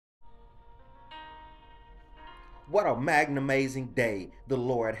What a magnamazing day the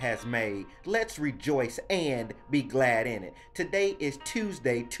Lord has made. Let's rejoice and be glad in it. Today is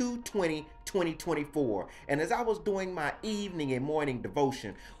Tuesday, 2/20/2024. And as I was doing my evening and morning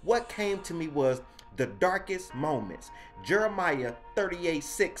devotion, what came to me was the darkest moments. Jeremiah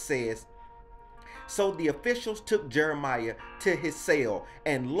 38:6 says, "So the officials took Jeremiah to his cell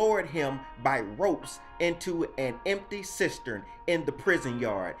and lowered him by ropes into an empty cistern in the prison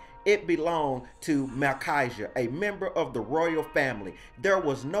yard. It belonged to Malkijah, a member of the royal family. There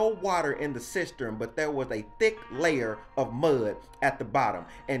was no water in the cistern, but there was a thick layer of mud at the bottom,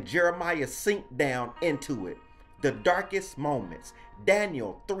 and Jeremiah sank down into it." The darkest moments.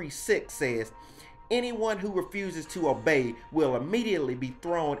 Daniel 3:6 says, "Anyone who refuses to obey will immediately be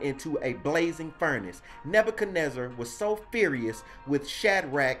thrown into a blazing furnace." Nebuchadnezzar was so furious with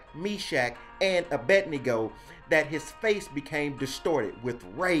Shadrach, Meshach, and Abednego that his face became distorted with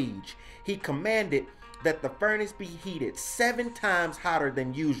rage. He commanded that the furnace be heated 7 times hotter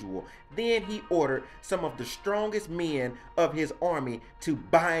than usual. Then he ordered some of the strongest men of his army to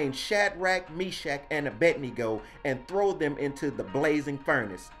bind Shadrach, Meshach, and Abednego and throw them into the blazing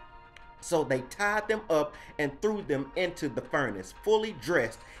furnace. So they tied them up and threw them into the furnace, fully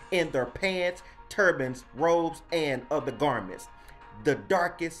dressed in their pants, turbans, robes, and other garments. The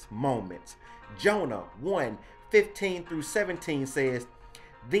darkest moments. Jonah 1:15-17 says,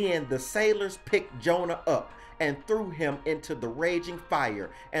 "Then the sailors picked Jonah up and threw him into the raging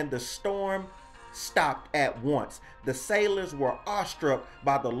fire, and the storm stopped at once. The sailors were awestruck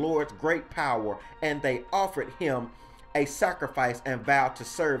by the Lord's great power, and they offered him a sacrifice and vowed to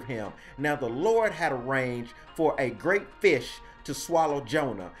serve him. Now the Lord had arranged for a great fish to swallow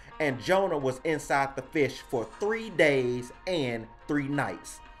Jonah, and Jonah was inside the fish for 3 days and 3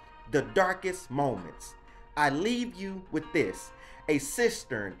 nights. The darkest moments. I leave you with this. A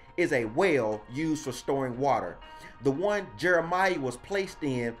cistern is a well used for storing water. The one Jeremiah was placed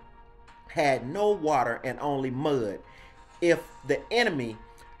in had no water and only mud. If the enemy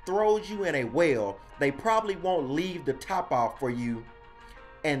throws you in a well, they probably won't leave the top off for you,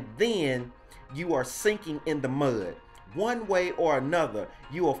 and then you are sinking in the mud. One way or another,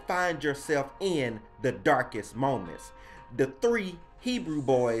 you will find yourself in the darkest moments. The 3 Hebrew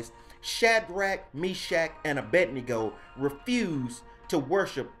boys, Shadrach, Meshach, and Abednego, refused to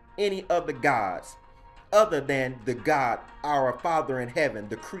worship any other gods other than the God, our Father in heaven,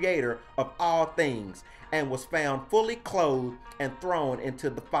 the creator of all things, and was found fully clothed and thrown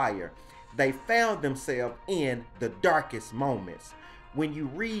into the fire. They found themselves in the darkest moments. When you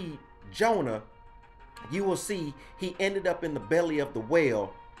read Jonah, you will see he ended up in the belly of the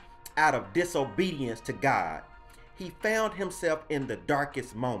whale out of disobedience to God. He found himself in the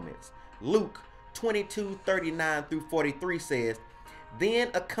darkest moments. Luke 22:39-43 says, "Then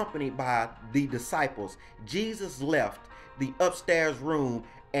accompanied by the disciples, Jesus left the upstairs room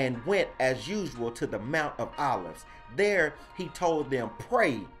and went as usual to the Mount of Olives. There he told them,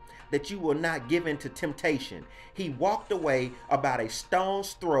 'Pray that you will not give in to temptation.' He walked away about a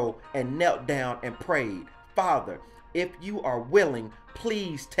stone's throw and knelt down and prayed, 'Father, if you are willing,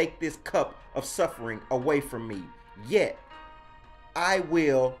 please take this cup of suffering away from me. Yet I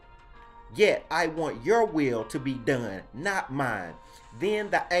want your will to be done, not mine.' Then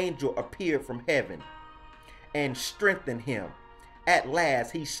the angel appeared from heaven and strengthened him. At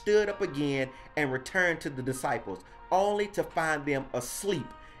last he stood up again and returned to the disciples, only to find them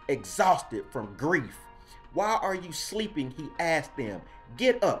asleep, exhausted from grief. 'Why are you sleeping?' he asked them.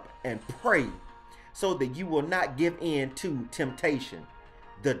 'Get up and pray so that you will not give in to temptation.'"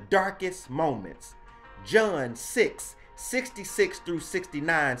 The darkest moments. John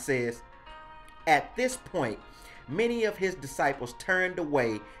 6:66-69 says, "At this point, many of his disciples turned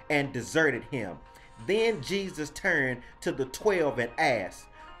away and deserted him. Then Jesus turned to the 12 and asked,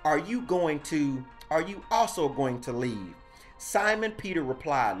 Are you also going to leave?" Simon Peter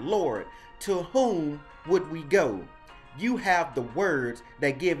replied, "Lord, to whom would we go? You have the words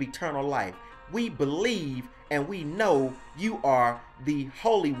that give eternal life. We believe and we know you are the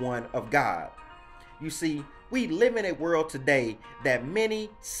Holy One of God." You see, we live in a world today that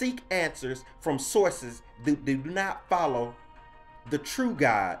many seek answers from sources that do not follow the true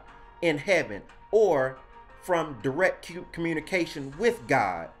God in heaven, or from direct communication with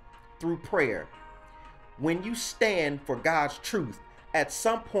God through prayer. When you stand for God's truth, at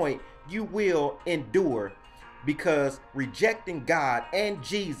some point you will endure, because rejecting God and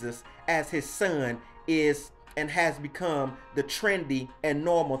Jesus as his son is and has become the trendy and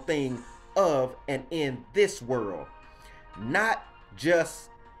normal thing of and in this world, not just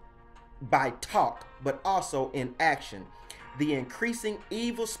by talk, but also in action. The increasing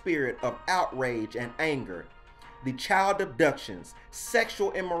evil spirit of outrage and anger, the child abductions,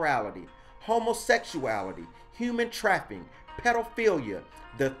 sexual immorality, homosexuality, human trafficking, pedophilia,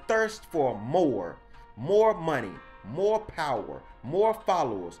 the thirst for more money, more power, more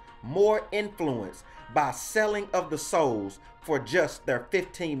followers, more influence by selling of the souls for just their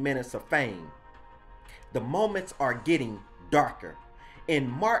 15 minutes of fame. The moments are getting darker. In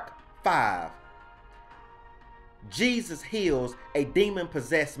Mark 5, Jesus heals a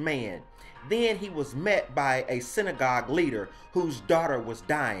demon-possessed man. Then he was met by a synagogue leader whose daughter was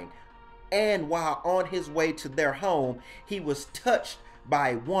dying. And while on his way to their home, he was touched by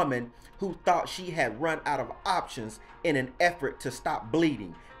a woman who thought she had run out of options in an effort to stop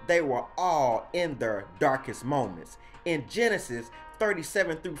bleeding. They were all in their darkest moments. In Genesis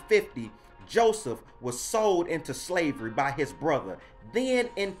 37 through 50, Joseph was sold into slavery by his brother, then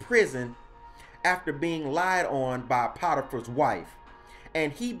in prison after being lied on by Potiphar's wife.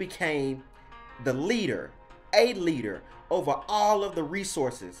 And he became the leader, a leader over all of the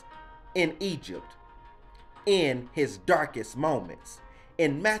resources in Egypt in his darkest moments.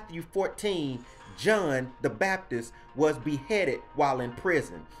 In Matthew 14, John the Baptist was beheaded while in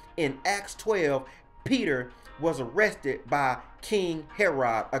prison. In Acts 12, Peter was arrested by King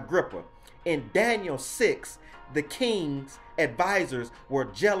Herod Agrippa. In Daniel 6, the king's advisors were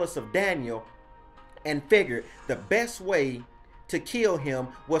jealous of Daniel and figured the best way to kill him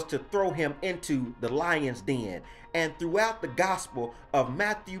was to throw him into the lion's den. And throughout the gospel of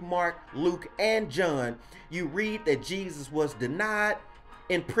Matthew, Mark, Luke, and John, you read that Jesus was denied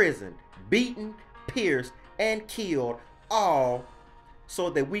in prison, beaten, pierced, and killed, all so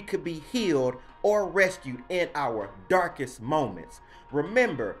that we could be healed or rescued in our darkest moments.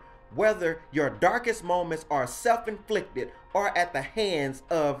 Remember, whether your darkest moments are self-inflicted or at the hands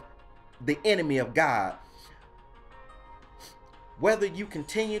of the enemy of God, whether you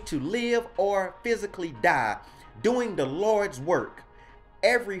continue to live or physically die doing the Lord's work,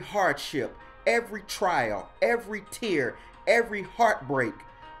 every hardship, every trial, every tear, every heartbreak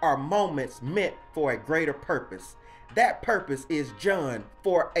are moments meant for a greater purpose. That purpose is John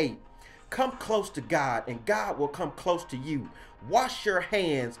 4:8. Come close to God and God will come close to you. Wash your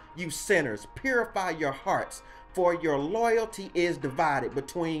hands, you sinners. Purify your hearts, for your loyalty is divided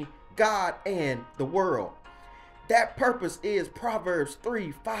between God and the world. That purpose is Proverbs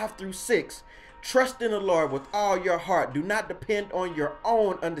 3:5 through 6. Trust in the Lord with all your heart. Do not depend on your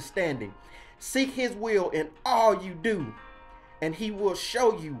own understanding. Seek his will in all you do, and he will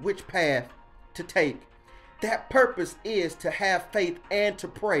show you which path to take. That purpose is to have faith and to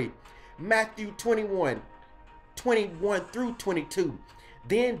pray. Matthew 21 through 22.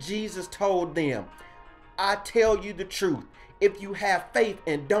 Then Jesus told them, I tell you the truth. If you have faith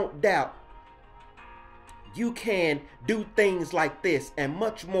and don't doubt, you can do things like this and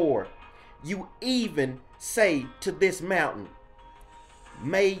much more. You even say to this mountain,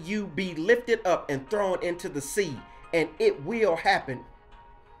 may you be lifted up and thrown into the sea, and it will happen.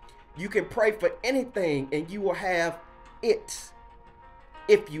 You can pray for anything and you will have it.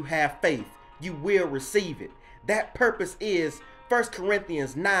 If you have faith, you will receive it. That purpose is 1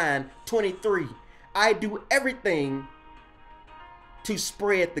 Corinthians 9:23. I do everything to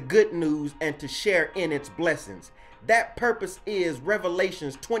spread the good news and to share in its blessings. That purpose is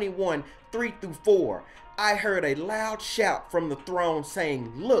Revelations 21:3 through 4. I heard a loud shout from the throne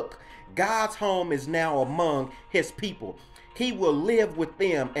saying, look, God's home is now among his people. He will live with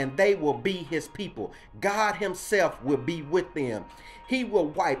them and they will be his people. God himself will be with them. He will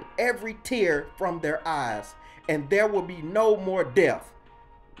wipe every tear from their eyes, and there will be no more death.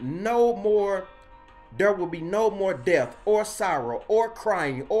 There will be no more death or sorrow or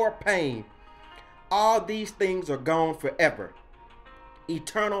crying or pain. All these things are gone forever.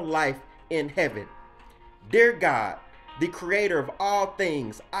 Eternal life in heaven. Dear God, the creator of all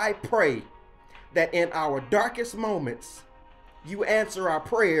things, I pray that in our darkest moments, you answer our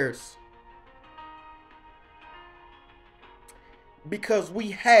prayers, because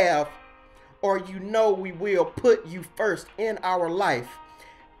we have, or you know we will, put you first in our life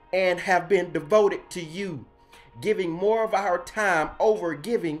and have been devoted to you, giving more of our time over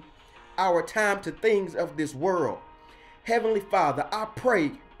giving our time to things of this world. Heavenly Father, I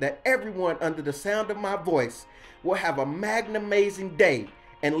pray that everyone under the sound of my voice will have a magnamazing day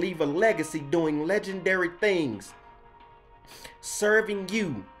and leave a legacy doing legendary things, serving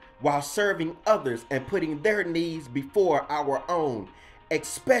you while serving others and putting their needs before our own,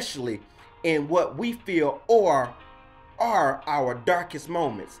 especially in what we feel or are our darkest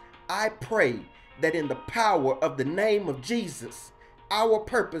moments. I pray that in the power of the name of Jesus, our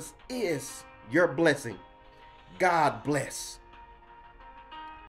purpose is your blessing. God bless.